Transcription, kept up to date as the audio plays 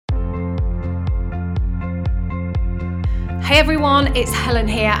Hey everyone, it's Helen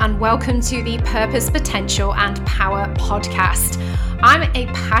here and welcome to the Purpose, Potential and Power podcast. I'm a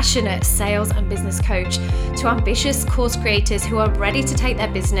passionate sales and business coach to ambitious course creators who are ready to take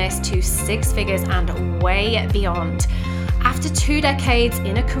their business to six figures and way beyond. After 2 decades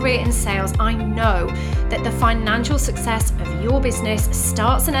in a career in sales, I know that the financial success of your business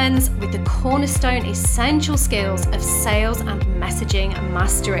starts and ends with the cornerstone essential skills of sales and messaging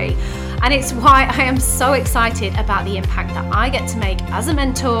mastery. And it's why I am so excited about the impact that I get to make as a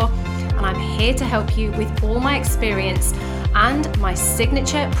mentor. And I'm here to help you with all my experience and my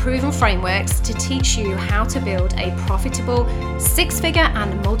signature proven frameworks to teach you how to build a profitable six-figure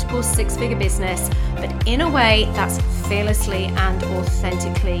and multiple six-figure business, but in a way that's fearlessly and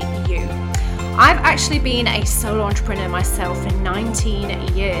authentically you. I've actually been a solo entrepreneur myself for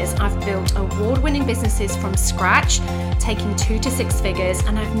 19 years. I've built award-winning businesses from scratch, taking 2 to 6 figures,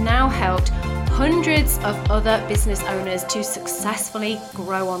 and I've now helped hundreds of other business owners to successfully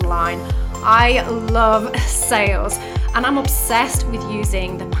grow online. I love sales and I'm obsessed with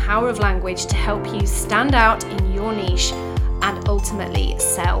using the power of language to help you stand out in your niche and ultimately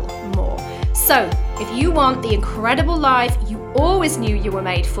sell more. So if you want the incredible life you always knew you were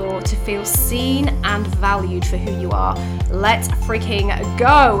made for, to feel seen and valued for who you are, let's freaking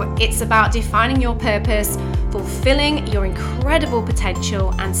go. It's about defining your purpose, fulfilling your incredible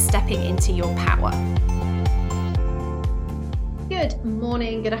potential, and stepping into your power. Good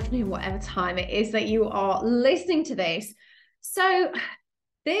morning, good afternoon, whatever time it is that you are listening to this. So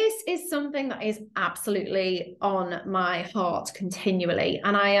this is something that is absolutely on my heart continually.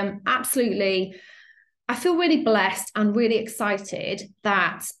 And I feel really blessed and really excited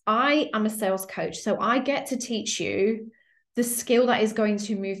that I am a sales coach. So I get to teach you the skill that is going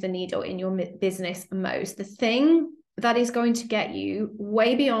to move the needle in your business most, the thing that is going to get you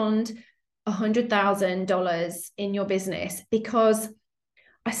way beyond $100,000 in your business, because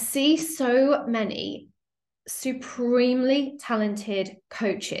I see so many supremely talented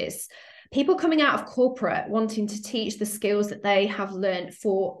coaches, people coming out of corporate wanting to teach the skills that they have learned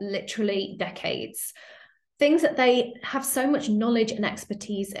for literally decades, things that they have so much knowledge and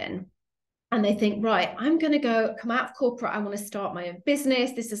expertise in. And they think, right, I'm going to come out of corporate. I want to start my own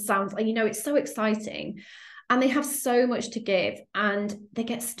business. Sounds like, it's so exciting. And they have so much to give and they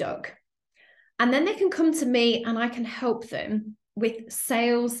get stuck. And then they can come to me and I can help them with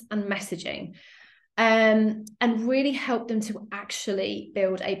sales and messaging, and really help them to actually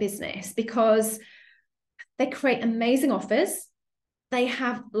build a business, because they create amazing offers. They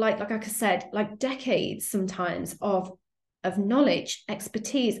have, like I said, like decades sometimes of knowledge,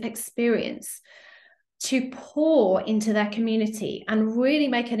 expertise, experience to pour into their community and really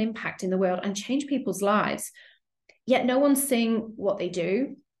make an impact in the world and change people's lives. Yet no one's seeing what they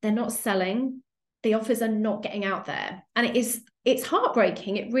do. They're not selling. The offers are not getting out there. And it's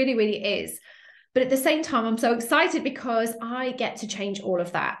heartbreaking. It really, really is. But at the same time, I'm so excited because I get to change all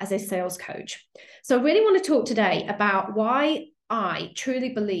of that as a sales coach. So I really want to talk today about why I truly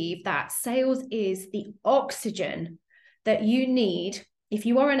believe that sales is the oxygen that you need if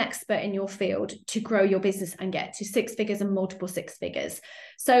you are an expert in your field to grow your business and get to six figures and multiple six figures.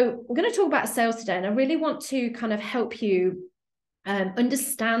 So we're going to talk about sales today, and I really want to kind of help you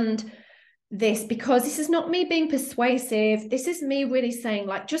understand this, because this is not me being persuasive. This is me really saying,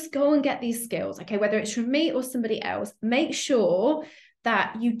 like, just go and get these skills. Okay, whether it's from me or somebody else, make sure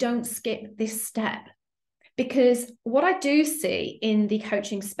that you don't skip this step. Because what I do see in the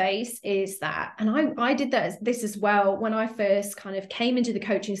coaching space is that, and I did this as well when I first kind of came into the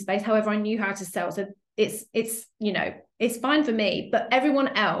coaching space. However, I knew how to sell. So it's fine for me, but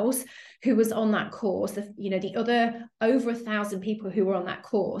everyone else who was on that course, the other over 1,000 people who were on that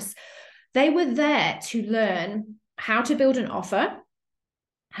course, they were there to learn how to build an offer,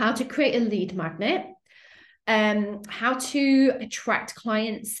 how to create a lead magnet, how to attract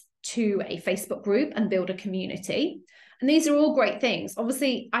clients to a Facebook group and build a community. And these are all great things.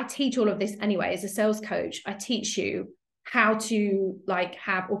 Obviously, I teach all of this anyway. As a sales coach, I teach you how to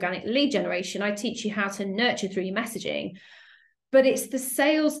have organic lead generation. I teach you how to nurture through your messaging. But it's the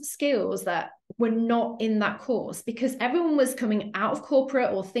sales skills that were not in that course, because everyone was coming out of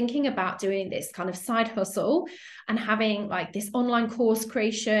corporate or thinking about doing this kind of side hustle and having this online course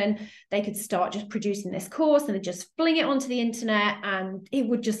creation. They could start just producing this course and they just fling it onto the internet and it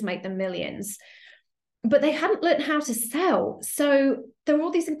would just make them millions. But they hadn't learned how to sell. So there were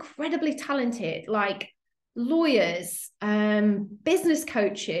all these incredibly talented, lawyers, business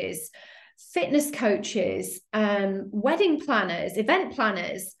coaches, fitness coaches, wedding planners, event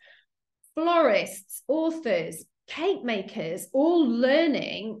planners, florists, authors, cake makers, all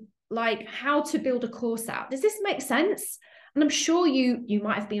learning how to build a course out. Does this make sense? And I'm sure you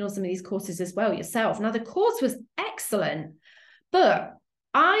might have been on some of these courses as well yourself. Now, the course was excellent, but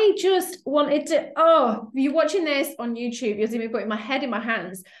I just wanted to, if you're watching this on YouTube, you'll see me putting my head in my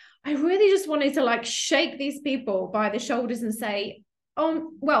hands. I really just wanted to like shake these people by the shoulders and say, I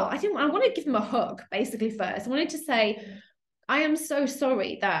want to give them a hug basically first. I wanted to say, I am so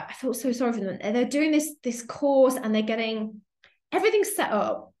sorry that I felt so sorry for them. They're doing this course and they're getting everything set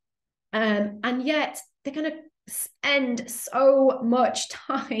up. And yet they're going to spend so much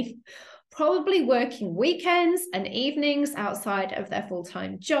time probably working weekends and evenings outside of their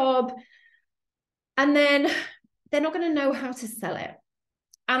full-time job. And then they're not going to know how to sell it.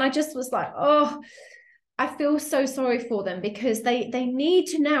 And I just was like, I feel so sorry for them, because they need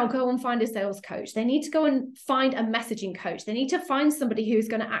to now go and find a sales coach. They need to go and find a messaging coach. They need to find somebody who's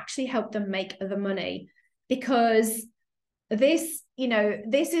going to actually help them make the money, because this,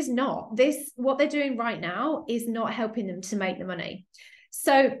 what they're doing right now is not helping them to make the money.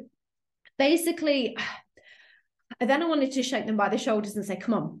 So basically, then I wanted to shake them by the shoulders and say,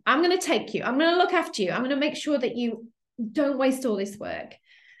 come on, I'm going to take you. I'm going to look after you. I'm going to make sure that you don't waste all this work.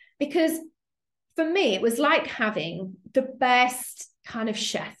 Because for me, it was like having the best kind of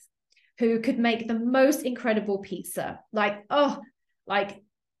chef who could make the most incredible pizza. Like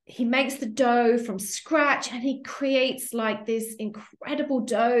he makes the dough from scratch and he creates like this incredible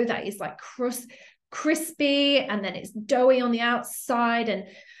dough that is like crispy, and then it's doughy on the outside, and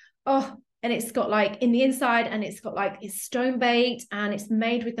it's got like in the inside, and it's got like it's stone baked, and it's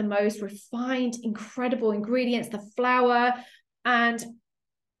made with the most refined, incredible ingredients, the flour, and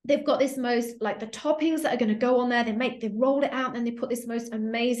they've got this most like the toppings that are going to go on there. They roll it out and they put this most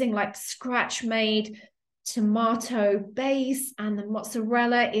amazing like scratch made tomato base, and the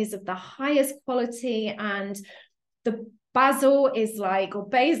mozzarella is of the highest quality, and the basil,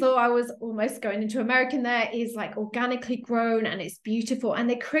 I was almost going into American there, is like organically grown, and it's beautiful. And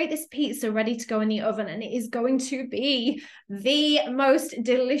they create this pizza ready to go in the oven, and it is going to be the most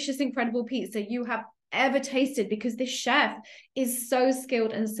delicious, incredible pizza you have ever tasted, because this chef is so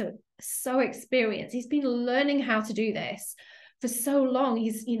skilled and so experienced. He's been learning how to do this for so long.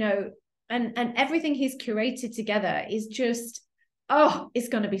 He's, and everything he's curated together is just, it's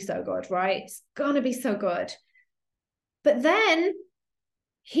going to be so good, right? It's going to be so good. But then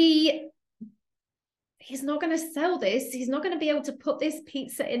he's not going to sell this. He's not going to be able to put this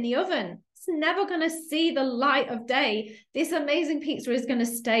pizza in the oven. It's never going to see the light of day. This amazing pizza is going to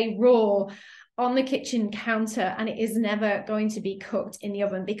stay raw on the kitchen counter, and it is never going to be cooked in the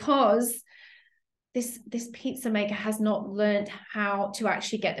oven, because this pizza maker has not learned how to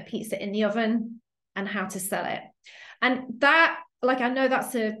actually get the pizza in the oven and how to sell it. And that, I know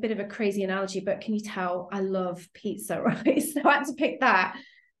that's a bit of a crazy analogy, but can you tell I love pizza, right? So I had to pick that.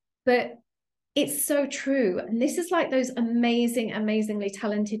 But it's so true. And this is like those amazingly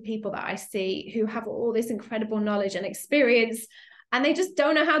talented people that I see who have all this incredible knowledge and experience, and they just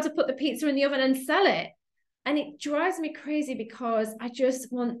don't know how to put the pizza in the oven and sell it. And it drives me crazy, because I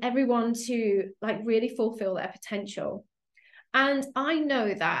just want everyone to really fulfill their potential. And I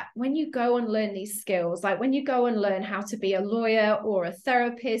know that when you go and learn these skills, like when you go and learn how to be a lawyer or a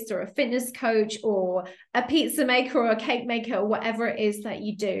therapist or a fitness coach or a pizza maker or a cake maker or whatever it is that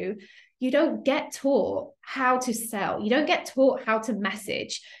you do, you don't get taught how to sell. You don't get taught how to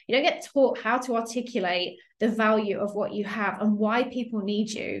message. You don't get taught how to articulate the value of what you have and why people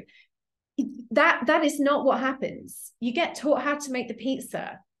need you. That is not what happens. You get taught how to make the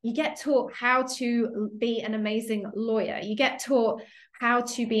pizza. You get taught how to be an amazing lawyer. You get taught how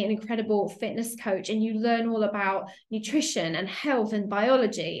to be an incredible fitness coach, and you learn all about nutrition and health and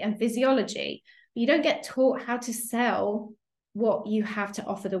biology and physiology. You don't get taught how to sell what you have to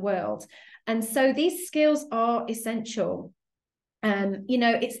offer the world. And so these skills are essential.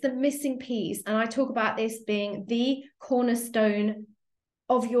 It's the missing piece. And I talk about this being the cornerstone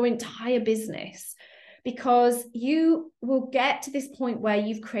of your entire business, because you will get to this point where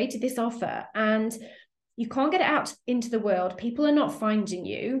you've created this offer and you can't get it out into the world. People are not finding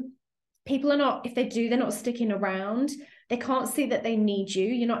you. People are not, if they do, they're not sticking around. They can't see that they need you.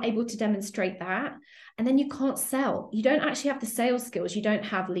 You're not able to demonstrate that. And then you can't sell. You don't actually have the sales skills. You don't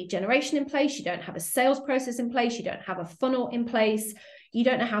have lead generation in place. You don't have a sales process in place. You don't have a funnel in place. You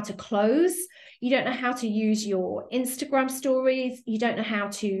don't know how to close. You don't know how to use your Instagram stories. You don't know how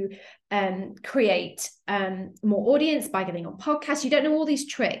to create more audience by getting on podcasts. You don't know all these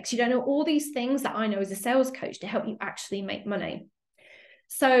tricks. You don't know all these things that I know as a sales coach to help you actually make money.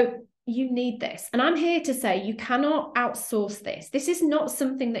 So you need this. And I'm here to say you cannot outsource this. This is not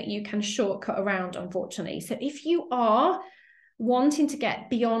something that you can shortcut around, unfortunately. So if you are wanting to get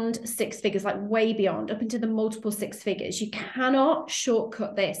beyond six figures, like way beyond, up into the multiple six figures, you cannot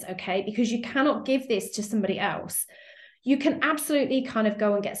shortcut this, okay? Because you cannot give this to somebody else. You can absolutely kind of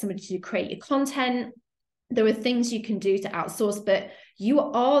go and get somebody to create your content. There are things you can do to outsource, but you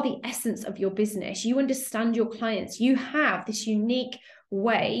are the essence of your business. You understand your clients. You have this unique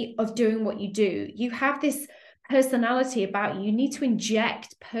way of doing what you do. You have this personality about you. You need to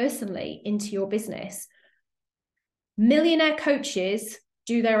inject personally into your business. Millionaire coaches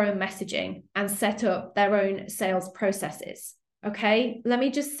do their own messaging and set up their own sales processes. Okay, let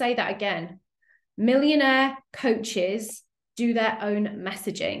me just say that again. Millionaire coaches do their own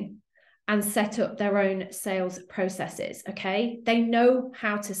messaging and set up their own sales processes. Okay, they know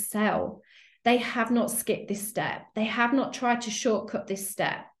how to sell. They have not skipped this step. They have not tried to shortcut this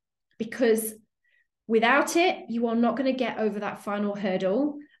step, because without it, you are not going to get over that final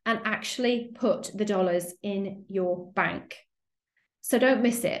hurdle and actually put the dollars in your bank. So don't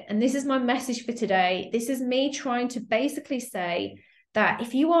miss it. And this is my message for today. This is me trying to basically say that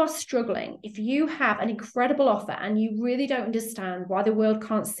if you are struggling, if you have an incredible offer and you really don't understand why the world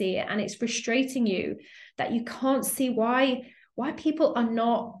can't see it, and it's frustrating you that you can't see why people are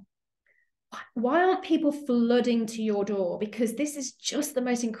not, why aren't people flooding to your door? Because this is just the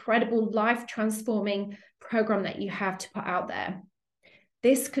most incredible life transforming program that you have to put out there.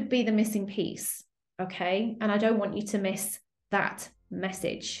 This could be the missing piece, okay? And I don't want you to miss that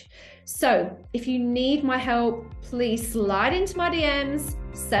message. So if you need my help, please slide into my DMs,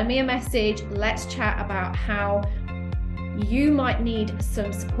 send me a message. Let's chat about how you might need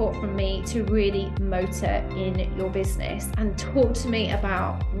some support from me to really motor in your business, and talk to me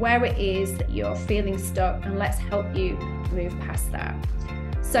about where it is that you're feeling stuck, and let's help you move past that.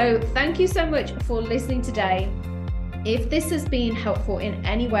 So thank you so much for listening today. If this has been helpful in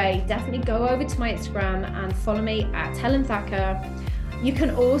any way, definitely go over to my Instagram and follow me at Helen Thacker. You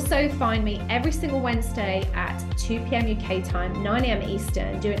can also find me every single Wednesday at 2 p.m. UK time, 9 a.m.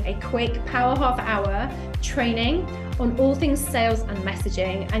 Eastern, doing a quick power half hour training on all things sales and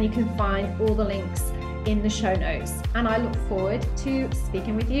messaging. And you can find all the links in the show notes. And I look forward to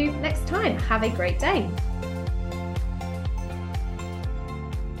speaking with you next time. Have a great day.